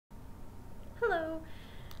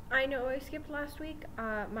I know I skipped last week.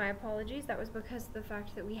 My apologies. That was because of the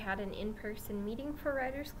fact that we had an in-person meeting for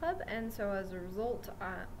Writers Club, and so as a result,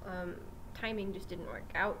 timing just didn't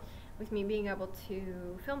work out with me being able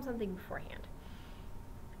to film something beforehand.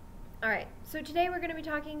 Alright, so today we're going to be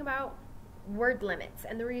talking about word limits,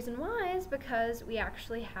 and the reason why is because we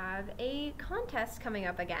actually have a contest coming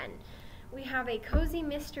up again. We have a cozy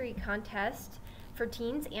mystery contest for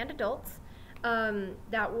teens and adults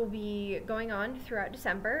that will be going on throughout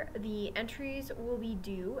December. The entries will be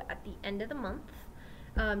due at the end of the month,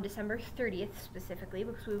 December 30th specifically,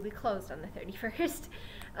 because we will be closed on the 31st.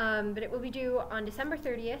 But it will be due on December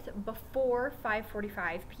 30th before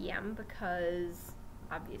 5:45 p.m. because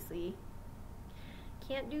obviously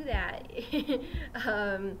can't do that.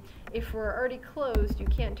 If we're already closed, you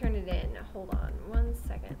can't turn it in. Hold on one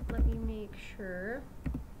second. Let me make sure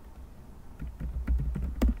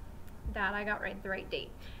that I got the right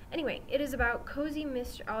date. Anyway, it is about cozy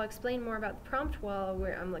mystery. I'll explain more about the prompt while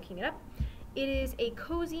I'm looking it up. It is a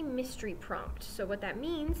cozy mystery prompt. So what that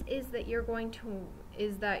means is that you're going to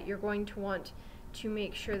want to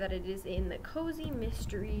make sure that it is in the cozy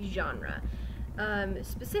mystery genre.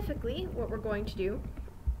 Specifically, what we're going to do,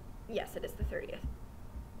 yes, it is the 30th.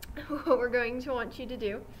 What we're going to want you to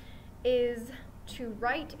do is to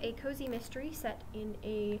write a cozy mystery set in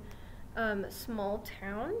a small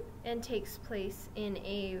town and takes place in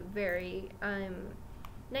a very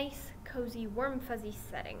nice, cozy, warm, fuzzy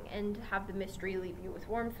setting, and have the mystery leave you with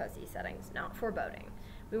warm, fuzzy settings, not foreboding.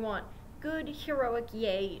 We want good, heroic,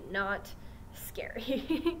 yay, not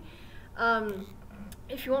scary.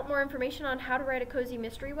 If you want more information on how to write a cozy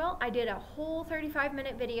mystery well, I did a whole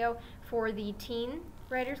 35-minute video for the Teen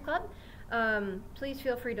Writers Club. Please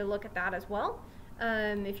feel free to look at that as well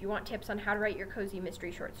if you want tips on how to write your cozy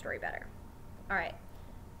mystery short story better. Alright,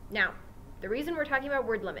 now, the reason we're talking about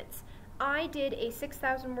word limits. I did a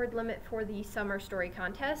 6,000 word limit for the summer story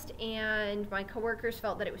contest, and my coworkers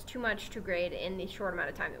felt that it was too much to grade in the short amount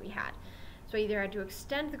of time that we had. So I either had to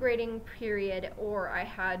extend the grading period or I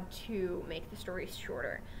had to make the stories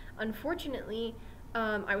shorter. Unfortunately,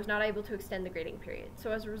 I was not able to extend the grading period.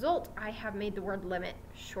 So as a result, I have made the word limit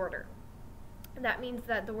shorter. That means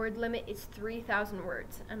that the word limit is 3,000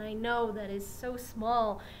 words. And I know that is so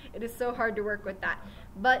small. It is so hard to work with that.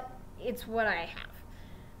 But it's what I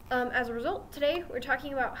have. As a result, today we're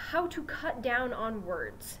talking about how to cut down on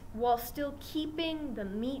words while still keeping the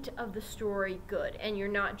meat of the story good and you're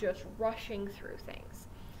not just rushing through things.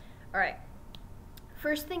 Alright,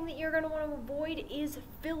 first thing that you're going to want to avoid is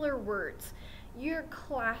filler words. Your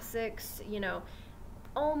classics, you know,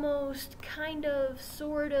 almost, kind of,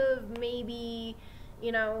 sort of, maybe,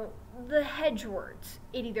 you know, the hedge words.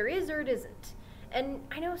 It either is or it isn't. And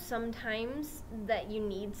I know sometimes that you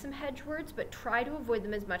need some hedge words, but try to avoid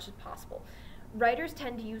them as much as possible. Writers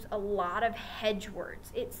tend to use a lot of hedge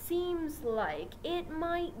words. It seems like it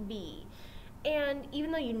might be. And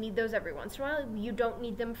even though you need those every once in a while, you don't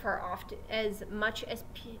need them for as often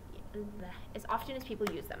as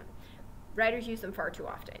people use them. Writers use them far too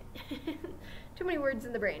often. Too many words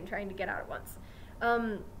in the brain trying to get out at once.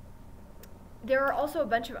 There are also a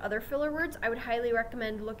bunch of other filler words. I would highly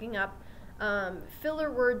recommend looking up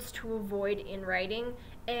filler words to avoid in writing,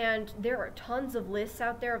 and there are tons of lists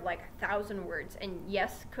out there of like 1,000 words, and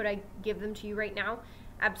yes, could I give them to you right now?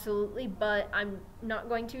 Absolutely, but I'm not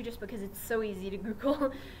going to just because it's so easy to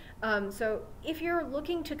Google. So if you're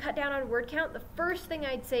looking to cut down on word count, the first thing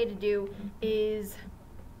I'd say to do is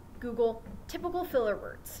Google typical filler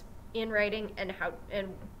words in writing and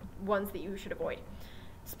ones that you should avoid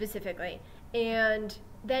specifically, and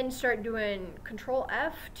then start doing Control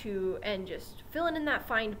F and just filling in that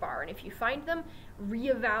find bar, and if you find them,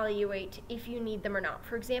 reevaluate if you need them or not.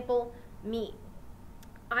 For example, me.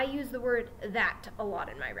 I use the word that a lot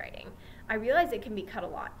in my writing. I realize it can be cut a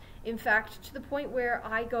lot. In fact, to the point where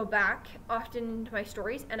I go back often into my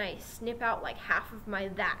stories and I snip out like half of my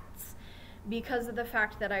that's because of the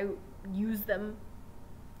fact that I use them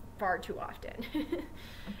far too often.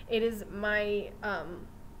 It is my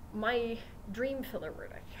dream filler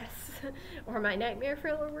word, I guess, or my nightmare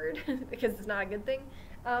filler word, because it's not a good thing.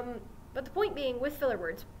 But the point being, with filler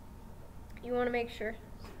words, you want to make sure,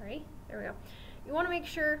 you want to make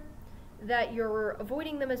sure that you're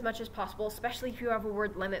avoiding them as much as possible, especially if you have a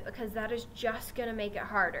word limit, because that is just going to make it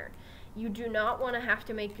harder. You do not want to have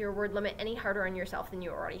to make your word limit any harder on yourself than it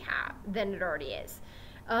already is.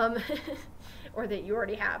 Or that you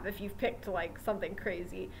already have if you've picked like something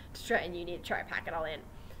crazy to try and you need to try to pack it all in.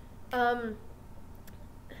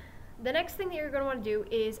 The next thing that you're going to want to do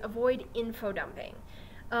is avoid info dumping.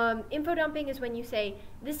 Info dumping is when you say,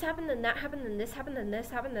 this happened, then that happened, then this happened, then this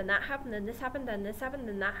happened, then that happened, then this happened, then this happened,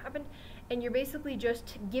 then that happened, and you're basically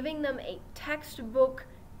just giving them a textbook,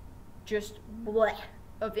 just bleh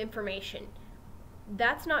of information.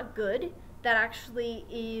 That's not good. That actually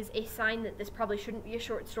is a sign that this probably shouldn't be a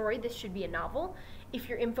short story. This should be a novel. If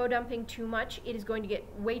you're info dumping too much, it is going to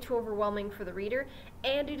get way too overwhelming for the reader,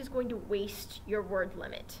 and it is going to waste your word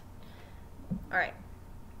limit. All right.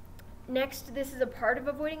 Next, this is a part of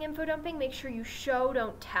avoiding info dumping. Make sure you show,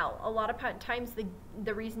 don't tell. A lot of times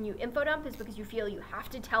the reason you info dump is because you feel you have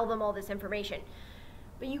to tell them all this information.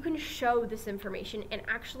 But you can show this information and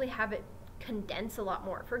actually have it condense a lot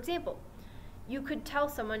more. For example, you could tell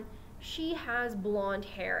someone, she has blonde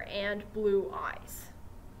hair and blue eyes.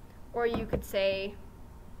 Or you could say,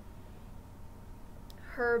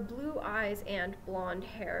 her blue eyes and blonde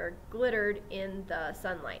hair glittered in the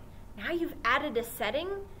sunlight. Now you've added a setting,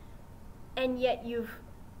 and yet you've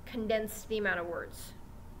condensed the amount of words.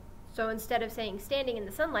 So instead of saying standing in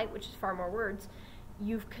the sunlight, which is far more words,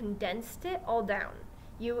 you've condensed it all down.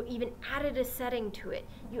 You even added a setting to it.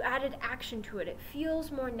 You added action to it. It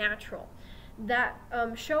feels more natural. That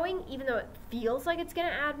showing, even though it feels like it's going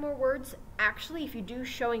to add more words, actually, if you do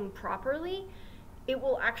showing properly, it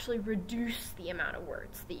will actually reduce the amount of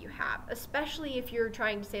words that you have, especially if you're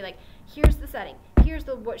trying to say, like, here's the setting, here's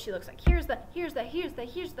what she looks like, here's the,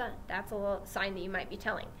 that's a sign that you might be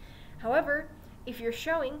telling. However, if you're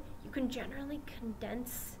showing, you can generally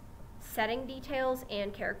condense setting details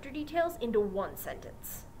and character details into one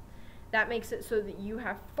sentence. That makes it so that you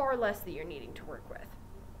have far less that you're needing to work with.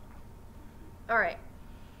 All right,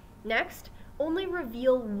 next, only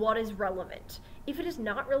reveal what is relevant. If it is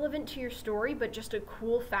not relevant to your story, but just a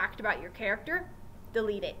cool fact about your character,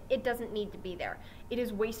 delete it. It doesn't need to be there. It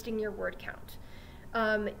is wasting your word count.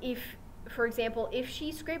 For example, if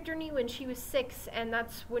she scraped her knee when she was 6 and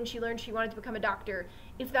that's when she learned she wanted to become a doctor,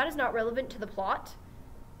 if that is not relevant to the plot,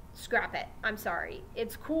 scrap it. I'm sorry.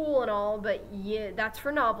 It's cool and all, but yeah, that's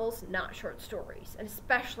for novels, not short stories, and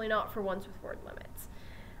especially not for ones with word limits.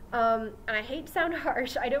 And I hate to sound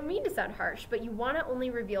harsh, I don't mean to sound harsh, but you want to only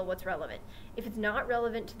reveal what's relevant. If it's not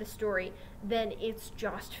relevant to the story, then it's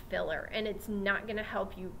just filler, and it's not going to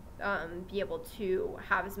help you be able to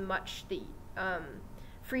have as much the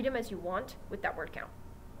freedom as you want with that word count.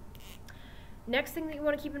 Next thing that you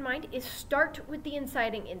want to keep in mind is start with the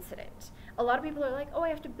inciting incident. A lot of people are like, oh, I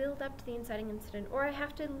have to build up to the inciting incident, or I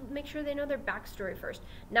have to make sure they know their backstory first.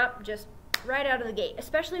 Not just right out of the gate,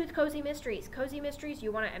 especially with cozy mysteries. Cozy mysteries,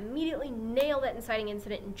 you want to immediately nail that inciting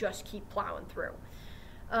incident and just keep plowing through.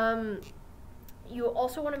 You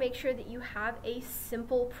also want to make sure that you have a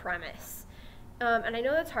simple premise. And I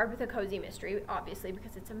know that's hard with a cozy mystery, obviously,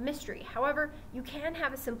 because it's a mystery. However, you can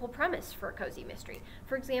have a simple premise for a cozy mystery.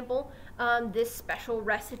 For example, this special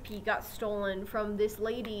recipe got stolen from this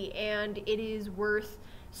lady, and it is worth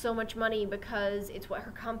so much money because it's what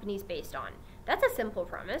her company's based on. That's a simple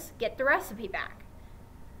premise. Get the recipe back.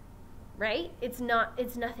 Right? It's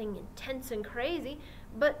nothing intense and crazy,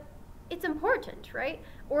 but it's important, right?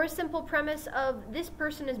 Or a simple premise of this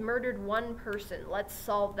person has murdered one person. Let's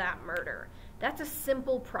solve that murder. That's a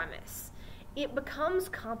simple premise. It becomes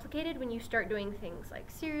complicated when you start doing things like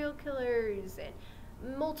serial killers and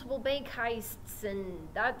multiple bank heists, and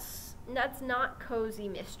that's not cozy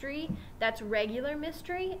mystery. That's regular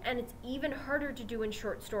mystery, and it's even harder to do in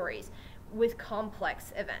short stories with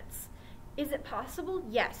complex events. Is it possible?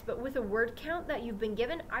 Yes, but with a word count that you've been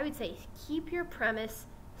given, I would say keep your premise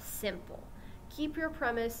simple. Keep your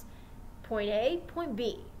premise point A, point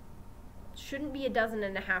B. Shouldn't be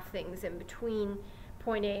 12.5 things in between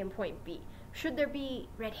point A and point B. Should there be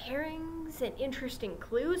red herrings and interesting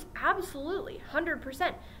clues? Absolutely,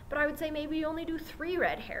 100%. But I would say maybe only do 3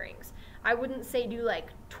 red herrings. I wouldn't say do like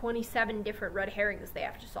 27 different red herrings they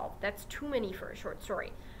have to solve. That's too many for a short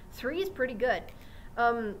story. 3 is pretty good.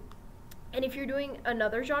 And if you're doing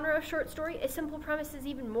another genre of short story, a simple premise is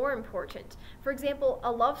even more important. For example,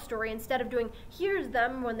 a love story, instead of doing here's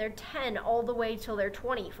them when they're 10 all the way till they're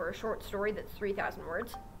 20 for a short story that's 3,000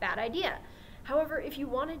 words, bad idea. However, if you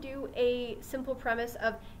want to do a simple premise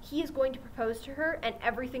of he is going to propose to her and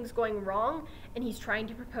everything's going wrong, and he's trying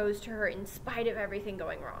to propose to her in spite of everything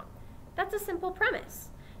going wrong, that's a simple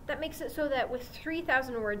premise. That makes it so that with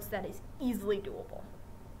 3,000 words, that is easily doable.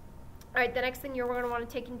 All right, the next thing you're going to want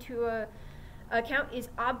to take into account is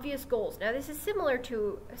obvious goals. Now, this is similar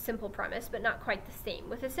to a simple premise, but not quite the same.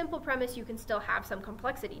 With a simple premise, you can still have some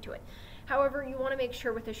complexity to it. However, you want to make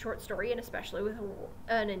sure with a short story, and especially with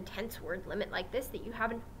an intense word limit like this, that you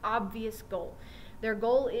have an obvious goal. Their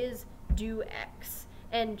goal is do X.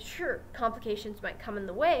 And sure, complications might come in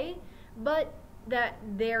the way, but that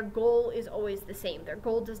their goal is always the same. Their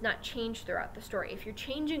goal does not change throughout the story. If you're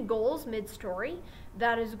changing goals mid-story,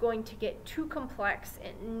 that is going to get too complex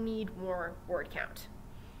and need more word count.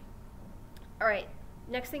 All right,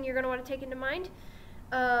 next thing you're going to want to take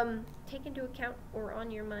into account or on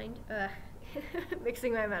your mind,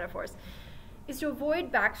 mixing my metaphors, is to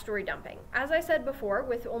avoid backstory dumping. As I said before,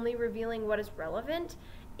 with only revealing what is relevant,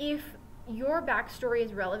 if your backstory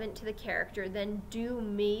is relevant to the character, then do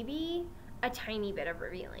maybe a tiny bit of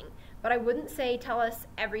revealing. But I wouldn't say tell us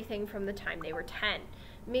everything from the time they were 10.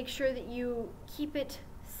 Make sure that you keep it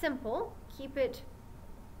simple, keep it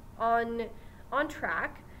on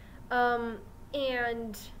track,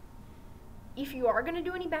 and if you are going to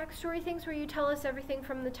do any backstory things where you tell us everything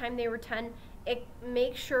from the time they were 10,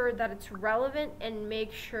 make sure that it's relevant and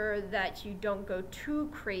make sure that you don't go too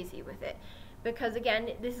crazy with it. Because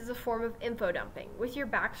again, this is a form of info dumping. With your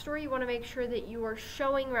backstory, you want to make sure that you are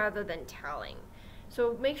showing rather than telling.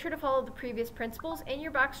 So make sure to follow the previous principles, and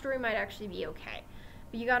your backstory might actually be okay.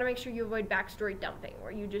 But you got to make sure you avoid backstory dumping,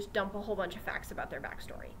 where you just dump a whole bunch of facts about their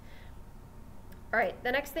backstory. All right,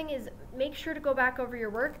 the next thing is make sure to go back over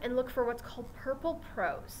your work and look for what's called purple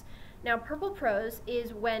prose. Now, purple prose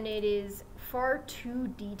is when it is far too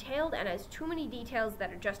detailed and has too many details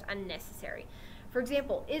that are just unnecessary. For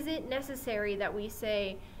example, is it necessary that we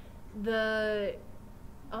say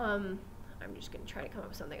I'm just going to try to come up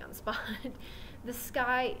with something on the spot. The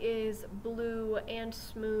sky is blue and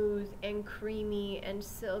smooth and creamy and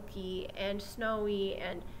silky and snowy,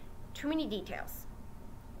 and too many details.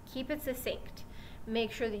 Keep it succinct.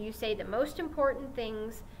 Make sure that you say the most important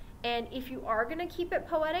things, and if you are going to keep it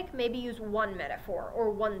poetic, maybe use one metaphor or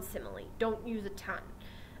one simile. Don't use a ton.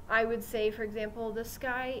 I would say, for example, the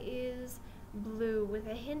sky is blue with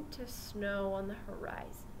a hint of snow on the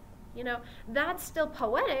horizon. You know, that's still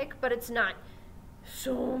poetic, but it's not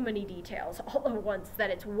so many details all at once that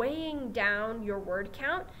it's weighing down your word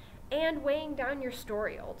count and weighing down your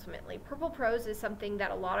story ultimately. Purple prose is something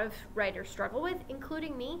that a lot of writers struggle with,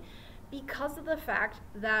 including me, because of the fact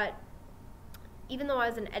that even though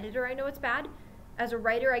as an editor I know it's bad, as a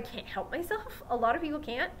writer I can't help myself. A lot of people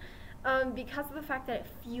can't. Because of the fact that it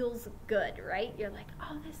feels good, right? You're like,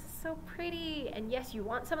 oh, this is so pretty. And yes, you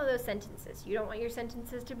want some of those sentences. You don't want your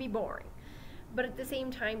sentences to be boring. But at the same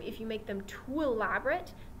time, if you make them too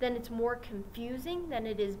elaborate, then it's more confusing than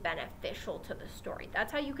it is beneficial to the story.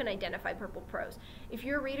 That's how you can identify purple prose. If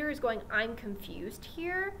your reader is going, I'm confused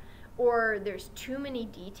here, or there's too many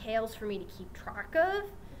details for me to keep track of,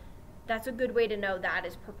 that's a good way to know that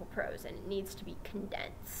is purple prose, and it needs to be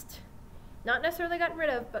condensed. Not necessarily gotten rid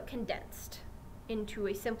of, but condensed into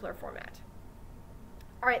a simpler format.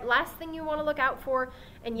 All right, last thing you want to look out for,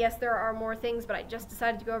 and yes, there are more things, but I just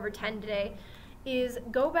decided to go over 10 today, is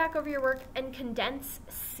go back over your work and condense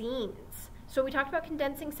scenes. So we talked about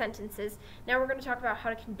condensing sentences. Now we're going to talk about how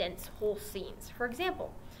to condense whole scenes. For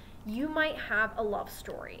example, you might have a love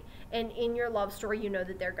story, and in your love story, you know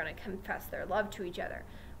that they're going to confess their love to each other.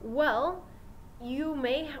 Well, you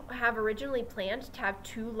may have originally planned to have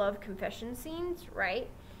 2 love confession scenes, right?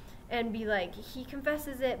 And be like, he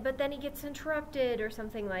confesses it, but then he gets interrupted or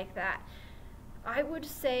something like that. I would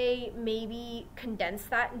say maybe condense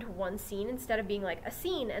that into one scene instead of being like a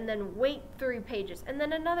scene and then wait 3 pages and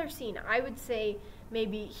then another scene. I would say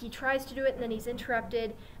maybe he tries to do it and then he's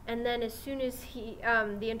interrupted, and then as soon as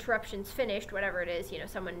the interruption's finished, whatever it is, you know,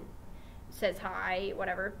 someone says hi,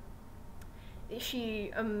 whatever,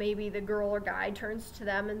 maybe the girl or guy turns to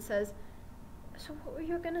them and says, so what were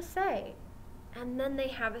you gonna say? And then they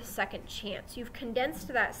have a second chance. You've condensed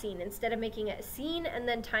that scene. Instead of making it a scene and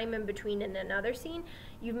then time in between in another scene,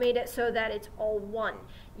 you've made it so that it's all one.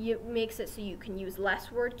 It makes it so you can use less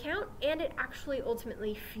word count, and it actually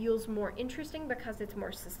ultimately feels more interesting because it's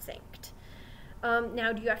more succinct.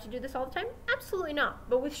 Now, do you have to do this all the time? Absolutely not.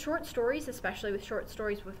 But with short stories, especially with short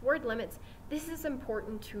stories with word limits, this is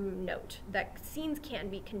important to note, that scenes can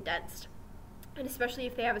be condensed. And especially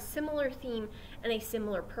if they have a similar theme and a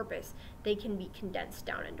similar purpose, they can be condensed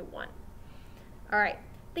down into one. All right,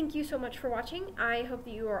 thank you so much for watching. I hope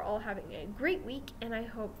that you are all having a great week, and I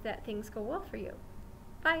hope that things go well for you.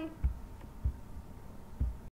 Bye.